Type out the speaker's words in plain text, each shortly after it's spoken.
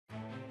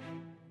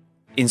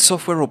In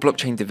software or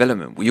blockchain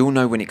development, we all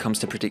know when it comes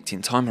to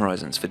predicting time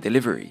horizons for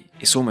delivery,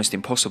 it's almost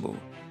impossible.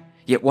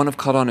 Yet one of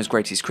Cardano's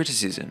greatest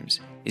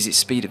criticisms is its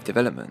speed of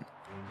development.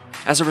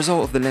 As a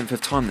result of the length of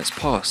time that's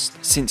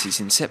passed since its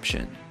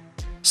inception,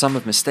 some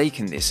have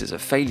mistaken this as a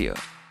failure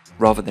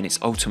rather than its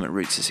ultimate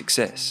route to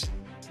success.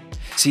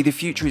 See, the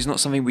future is not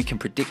something we can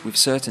predict with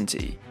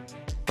certainty,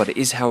 but it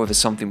is, however,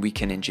 something we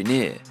can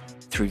engineer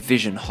through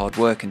vision, hard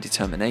work and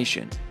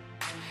determination.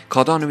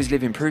 Cardano is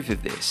living proof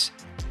of this,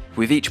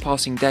 with each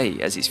passing day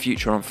as its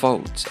future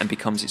unfolds and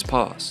becomes its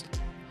past.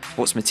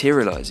 What's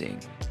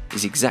materializing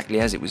is exactly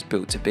as it was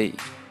built to be,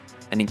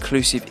 an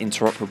inclusive,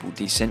 interoperable,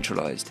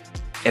 decentralized,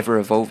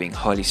 ever-evolving,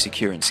 highly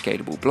secure and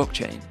scalable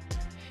blockchain,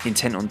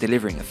 intent on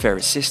delivering a fairer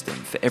system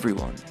for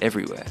everyone,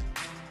 everywhere.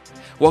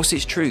 Whilst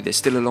it's true there's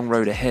still a long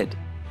road ahead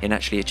in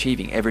actually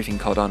achieving everything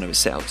Cardano has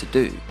set out to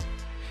do,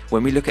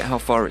 when we look at how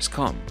far it's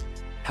come,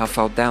 how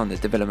far down the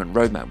development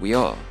roadmap we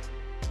are,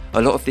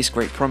 a lot of this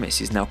great promise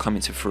is now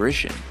coming to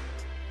fruition,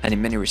 and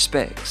in many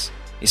respects,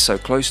 is so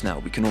close now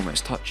we can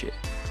almost touch it.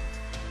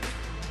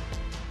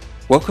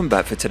 Welcome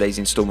back for today's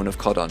installment of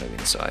Cardano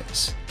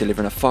Insights,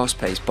 delivering a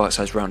fast-paced,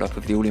 bite-sized roundup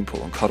of the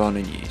all-important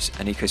Cardano news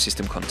and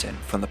ecosystem content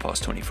from the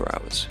past 24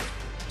 hours.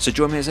 So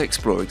join me as I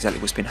explore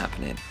exactly what's been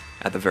happening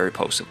at the very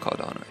pulse of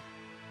Cardano.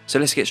 So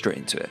let's get straight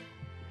into it.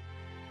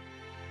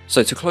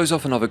 So to close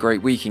off another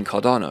great week in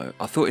Cardano,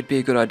 I thought it'd be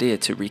a good idea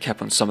to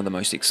recap on some of the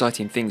most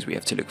exciting things we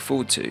have to look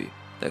forward to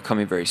that are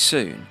coming very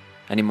soon,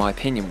 and in my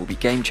opinion will be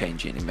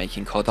game-changing in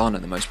making Cardano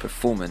the most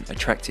performant,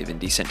 attractive and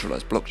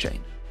decentralized blockchain.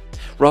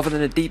 Rather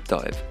than a deep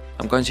dive,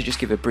 I'm going to just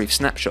give a brief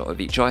snapshot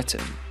of each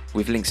item,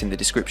 with links in the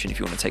description if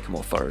you want to take a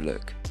more thorough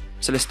look.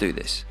 So let's do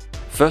this.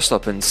 First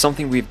up, and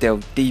something we've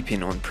delved deep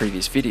in on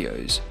previous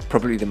videos,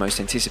 probably the most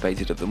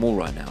anticipated of them all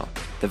right now,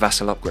 the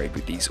Vasil upgrade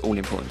with these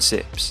all-important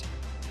SIPs.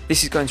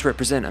 This is going to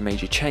represent a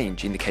major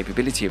change in the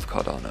capability of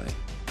Cardano.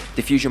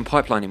 Diffusion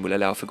pipelining will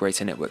allow for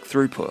greater network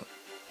throughput,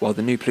 while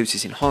the new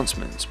Plutus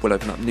enhancements will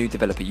open up new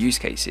developer use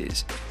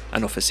cases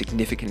and offer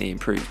significantly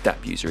improved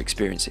DApp user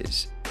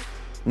experiences.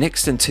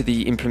 Next, and to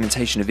the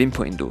implementation of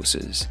input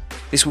endorsers,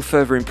 this will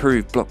further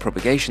improve block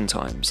propagation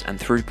times and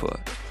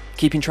throughput,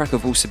 keeping track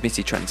of all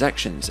submitted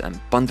transactions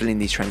and bundling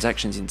these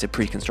transactions into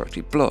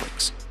pre-constructed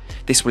blocks.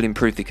 This will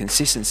improve the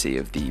consistency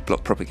of the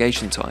block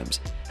propagation times,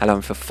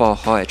 allowing for far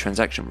higher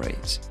transaction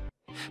rates.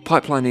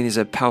 Pipelining is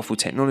a powerful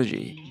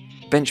technology.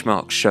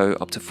 Benchmarks show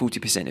up to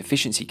 40%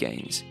 efficiency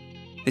gains.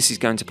 This is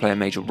going to play a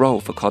major role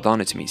for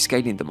Cardano to meet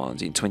scaling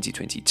demands in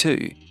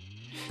 2022.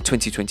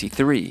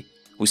 2023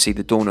 will see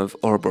the dawn of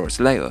Ouroboros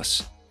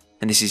Laos,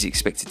 and this is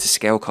expected to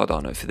scale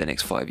Cardano for the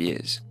next 5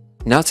 years.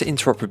 Now to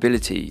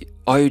interoperability,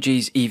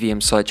 IOG's EVM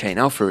sidechain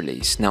alpha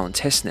release, now on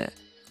testnet,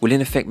 will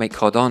in effect make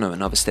Cardano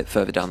another step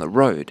further down the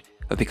road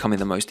of becoming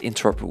the most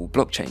interoperable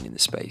blockchain in the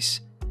space.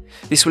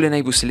 This will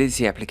enable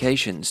Solidity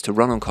applications to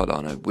run on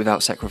Cardano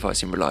without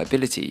sacrificing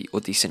reliability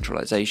or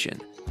decentralization.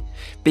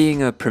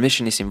 Being a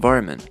permissionless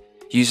environment,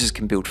 users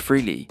can build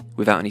freely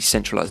without any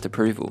centralized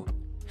approval.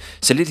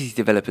 Solidity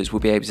developers will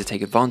be able to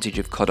take advantage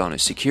of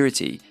Cardano's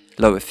security,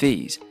 lower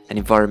fees, and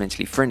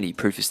environmentally friendly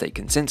proof-of-stake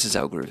consensus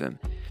algorithm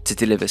to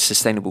deliver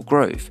sustainable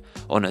growth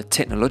on a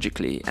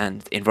technologically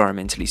and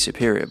environmentally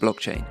superior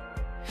blockchain.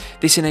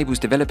 This enables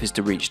developers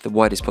to reach the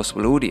widest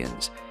possible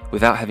audience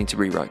without having to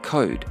rewrite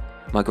code,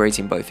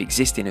 migrating both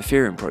existing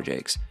Ethereum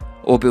projects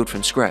or build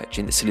from scratch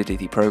in the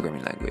Solidity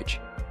programming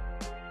language.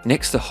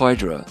 Next to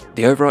Hydra,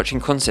 the overarching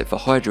concept for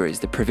Hydra is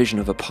the provision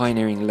of a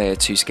pioneering Layer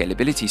 2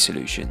 scalability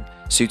solution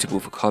suitable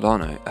for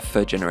Cardano, a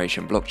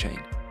third-generation blockchain.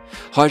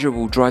 Hydra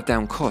will drive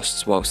down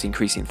costs whilst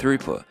increasing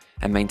throughput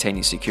and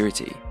maintaining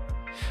security.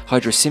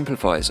 Hydra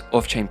simplifies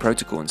off-chain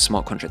protocol and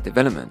smart contract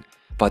development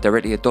by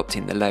directly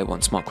adopting the Layer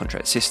 1 smart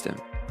contract system.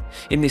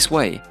 In this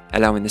way,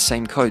 allowing the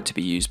same code to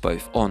be used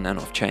both on and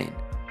off-chain.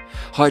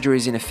 Hydra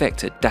is in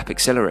effect a DApp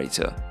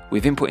accelerator,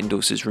 with input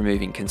endorsers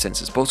removing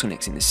consensus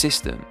bottlenecks in the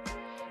system.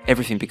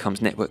 Everything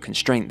becomes network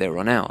constrained there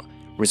on out,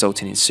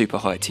 resulting in super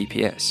high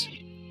TPS.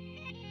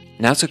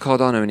 Now to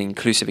Cardano and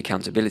inclusive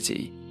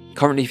accountability.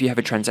 Currently, if you have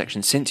a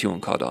transaction sent to you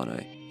on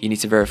Cardano, you need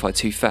to verify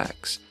 2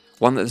 facts.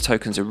 1, that the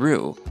tokens are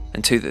real,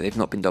 and 2, that they've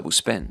not been double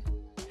spent.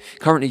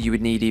 Currently, you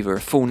would need either a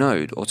full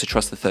node or to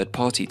trust the third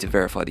party to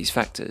verify these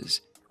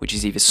factors, which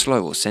is either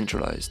slow or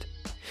centralized.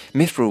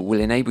 Mithril will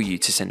enable you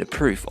to send a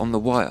proof on the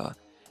wire,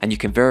 and you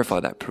can verify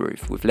that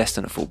proof with less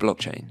than a full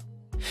blockchain.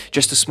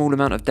 Just a small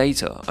amount of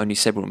data, only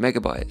several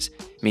megabytes,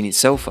 meaning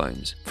cell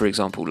phones, for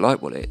example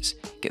light wallets,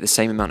 get the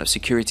same amount of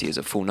security as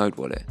a full node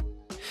wallet.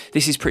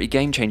 This is pretty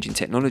game-changing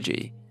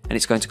technology, and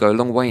it's going to go a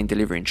long way in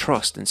delivering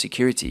trust and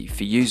security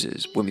for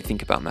users when we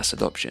think about mass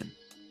adoption.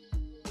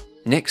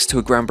 Next to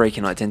a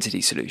groundbreaking identity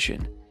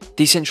solution.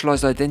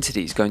 Decentralized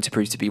identity is going to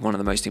prove to be one of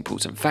the most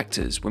important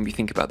factors when we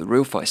think about the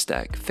RealFi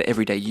stack for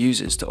everyday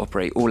users to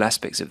operate all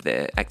aspects of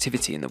their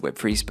activity in the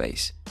Web3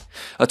 space.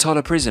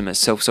 Atala Prism, a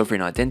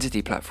self-sovereign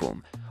identity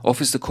platform,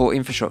 offers the core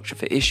infrastructure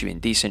for issuing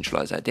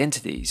decentralized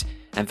identities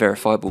and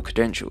verifiable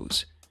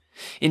credentials.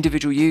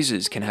 Individual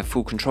users can have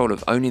full control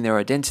of owning their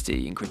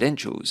identity and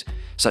credentials,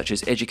 such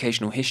as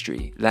educational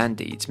history, land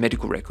deeds,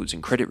 medical records,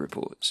 and credit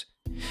reports.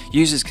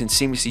 Users can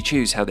seamlessly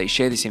choose how they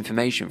share this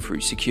information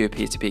through secure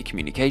peer-to-peer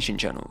communication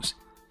channels.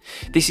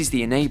 This is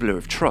the enabler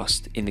of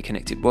trust in the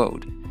connected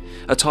world.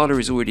 Atala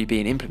is already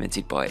being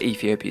implemented by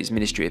Ethiopia's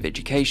Ministry of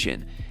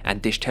Education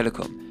and Dish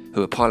Telecom,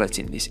 who are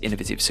piloting this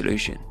innovative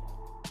solution.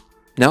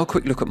 Now a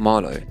quick look at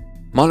Marlowe.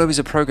 Marlowe is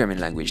a programming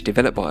language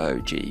developed by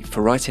IOG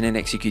for writing and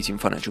executing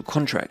financial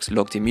contracts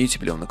logged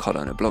immutably on the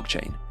Cardano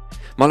blockchain.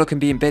 Marlowe can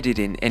be embedded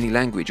in any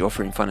language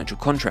offering financial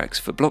contracts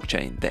for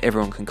blockchain that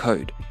everyone can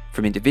code,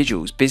 from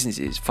individuals,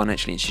 businesses,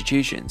 financial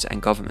institutions,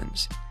 and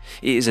governments.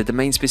 It is a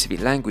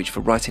domain-specific language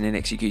for writing and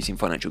executing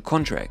financial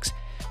contracts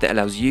that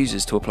allows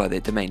users to apply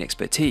their domain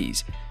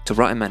expertise to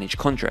write and manage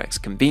contracts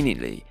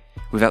conveniently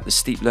without the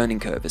steep learning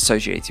curve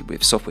associated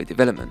with software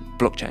development,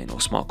 blockchain, or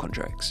smart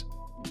contracts.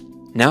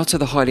 Now to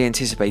the highly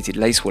anticipated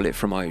Lace wallet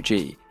from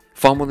IOG.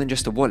 Far more than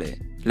just a wallet,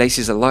 Lace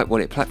is a light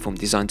wallet platform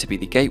designed to be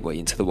the gateway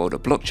into the world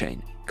of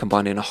blockchain,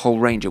 combining a whole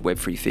range of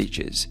Web3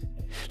 features.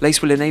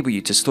 Lace will enable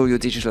you to store your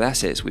digital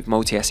assets with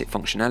multi-asset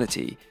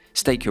functionality,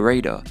 stake your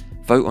ADA,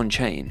 vote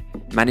on-chain,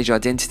 manage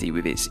identity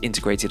with its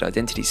integrated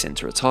identity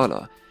center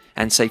Atala,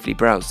 and safely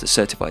browse the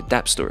certified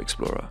DApp Store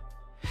Explorer.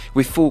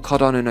 With full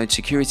Cardano node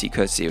security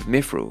courtesy of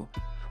Mithril,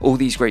 all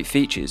these great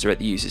features are at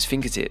the user's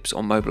fingertips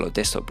on mobile or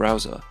desktop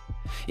browser.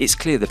 It's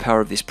clear the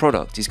power of this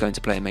product is going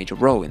to play a major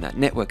role in that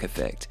network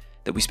effect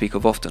that we speak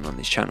of often on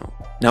this channel.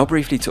 Now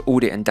briefly to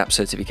Audit and DApp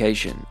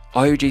certification.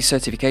 IOG's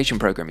certification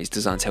program is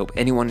designed to help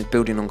anyone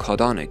building on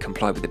Cardano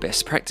comply with the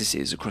best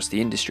practices across the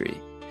industry.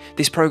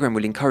 This program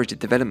will encourage the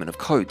development of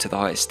code to the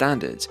highest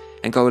standards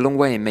and go a long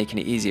way in making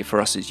it easier for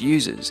us as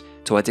users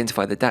to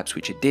identify the dApps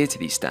which adhere to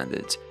these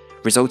standards,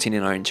 resulting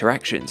in our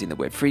interactions in the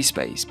Web3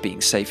 space being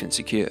safe and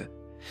secure.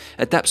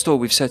 A DApp store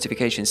with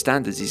certification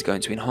standards is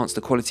going to enhance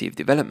the quality of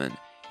development,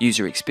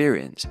 user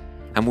experience,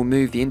 and will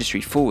move the industry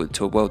forward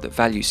to a world that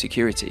values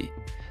security,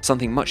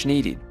 something much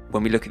needed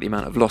when we look at the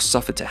amount of loss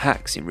suffered to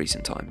hacks in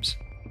recent times.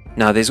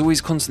 Now, there's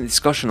always constant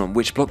discussion on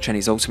which blockchain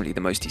is ultimately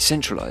the most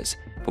decentralized,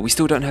 but we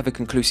still don't have a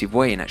conclusive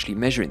way in actually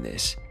measuring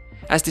this.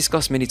 As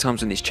discussed many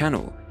times on this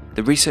channel,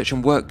 the research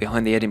and work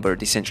behind the Edinburgh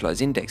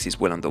Decentralized Index is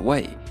well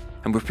underway,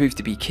 and will prove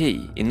to be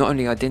key in not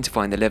only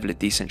identifying the level of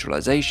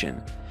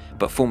decentralization,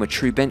 but form a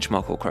true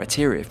benchmark or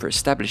criteria for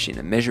establishing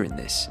and measuring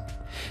this.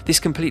 This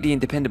completely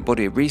independent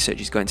body of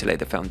research is going to lay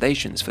the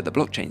foundations for the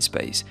blockchain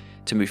space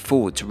to move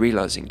forward to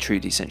realizing true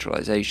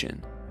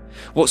decentralization.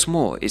 What's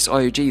more, it's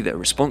IOG that are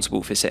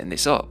responsible for setting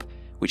this up,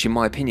 which in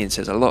my opinion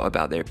says a lot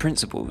about their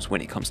principles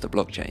when it comes to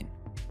blockchain.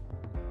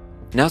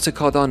 Now to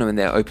Cardano and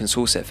their open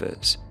source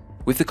efforts.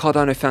 With the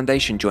Cardano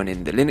Foundation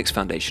joining the Linux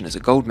Foundation as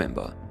a gold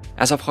member,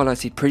 as I've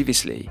highlighted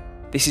previously,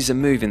 this is a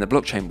move in the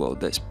blockchain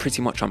world that's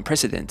pretty much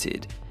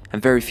unprecedented,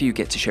 and very few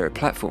get to share a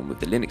platform with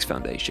the Linux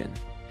Foundation.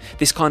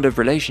 This kind of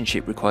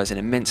relationship requires an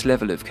immense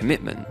level of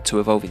commitment to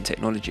evolving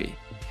technology.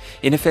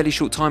 In a fairly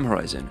short time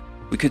horizon,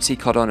 we could see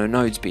Cardano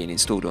nodes being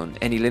installed on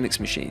any Linux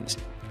machines,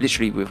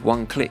 literally with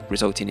one click,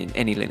 resulting in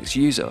any Linux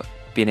user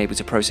being able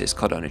to process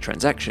Cardano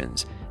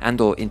transactions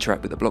and/or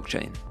interact with the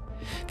blockchain.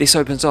 This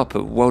opens up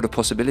a world of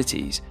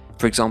possibilities,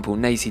 for example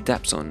native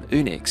dApps on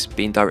Unix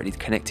being directly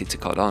connected to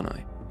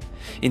Cardano.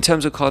 In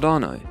terms of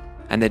Cardano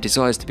and their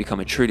desires to become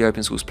a truly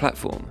open source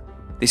platform,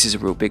 this is a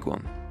real big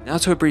one. Now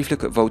to a brief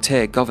look at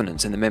Voltaire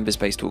governance and the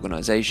members-based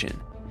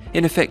organisation.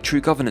 In effect, true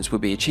governance will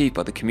be achieved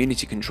by the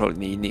community controlling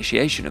the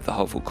initiation of the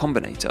Hopeful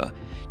Combinator,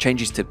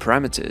 changes to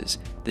parameters,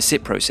 the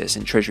SIP process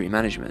and treasury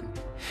management.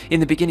 In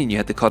the beginning you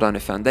had the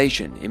Cardano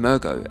Foundation,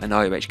 Emergo and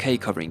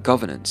IOHK covering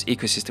governance,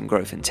 ecosystem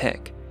growth and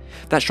tech.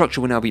 That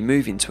structure will now be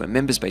moving to a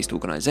members-based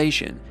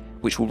organisation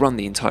which will run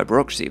the entire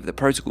bureaucracy of the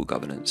protocol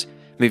governance,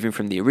 moving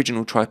from the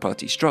original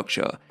tri-party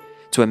structure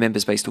to a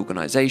members-based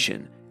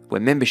organisation where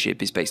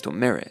membership is based on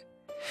merit.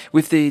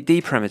 With the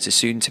D parameter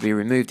soon to be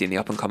removed in the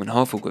up-and-coming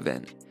Half-Fork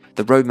event,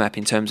 the roadmap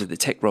in terms of the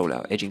tech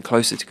rollout edging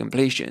closer to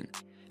completion,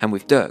 and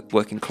with Dirk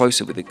working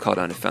closer with the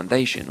Cardano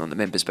Foundation on the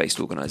members-based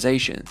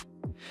organisation,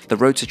 the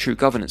road to true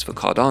governance for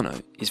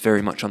Cardano is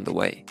very much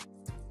underway.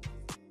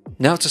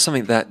 Now to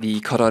something that the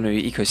Cardano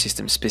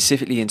ecosystem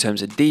specifically in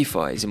terms of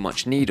DeFi is in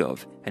much need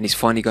of, and is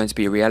finally going to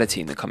be a reality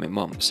in the coming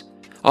months.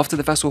 After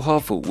the Vasil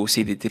HF, we'll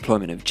see the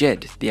deployment of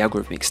Djed, the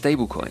algorithmic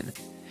stablecoin.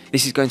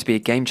 This is going to be a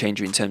game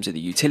changer in terms of the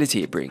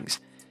utility it brings,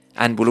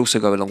 and will also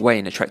go a long way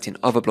in attracting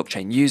other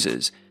blockchain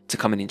users to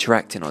come and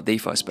interact in our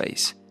DeFi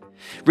space.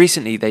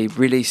 Recently they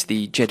released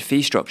the Djed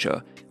fee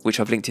structure, which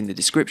I've linked in the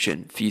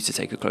description for you to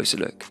take a closer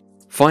look.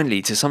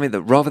 Finally, to something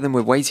that rather than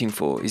we're waiting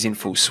for is in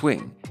full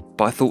swing,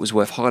 but I thought was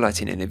worth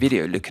highlighting in a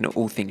video looking at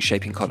all things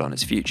shaping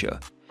Cardano's future.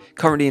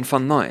 Currently in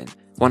Fund 9,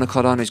 one of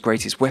Cardano's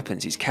greatest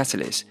weapons is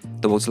Catalyst,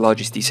 the world's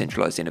largest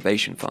decentralized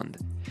innovation fund.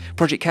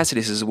 Project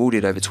Catalyst has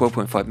awarded over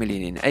 12.5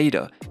 million in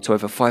ADA to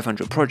over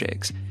 500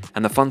 projects,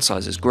 and the fund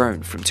size has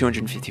grown from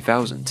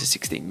 250,000 to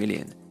 16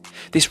 million.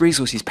 This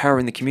resource is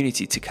powering the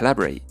community to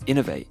collaborate,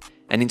 innovate,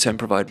 and in turn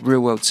provide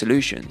real-world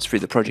solutions through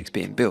the projects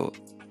being built.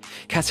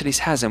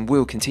 Catalyst has and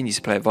will continue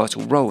to play a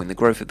vital role in the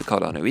growth of the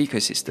Cardano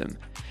ecosystem,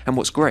 and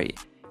what's great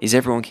is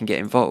everyone can get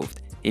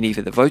involved in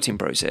either the voting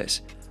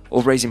process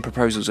or raising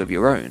proposals of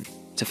your own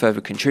to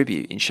further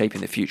contribute in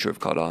shaping the future of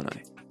Cardano.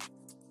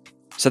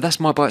 So that's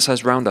my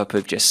bite-sized roundup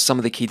of just some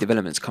of the key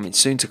developments coming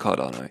soon to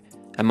Cardano,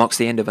 and marks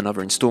the end of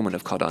another instalment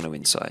of Cardano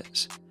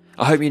Insights.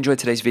 I hope you enjoyed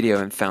today's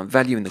video and found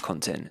value in the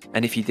content,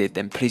 and if you did,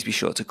 then please be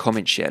sure to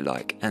comment, share,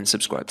 like, and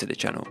subscribe to the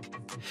channel.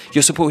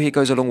 Your support here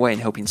goes a long way in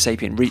helping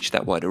Sapien reach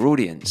that wider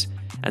audience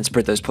and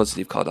spread those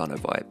positive Cardano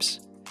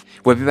vibes.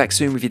 We'll be back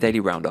soon with your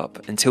daily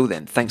roundup. Until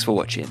then, thanks for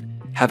watching,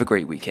 have a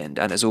great weekend,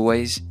 and as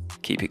always,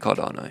 keep it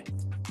Cardano.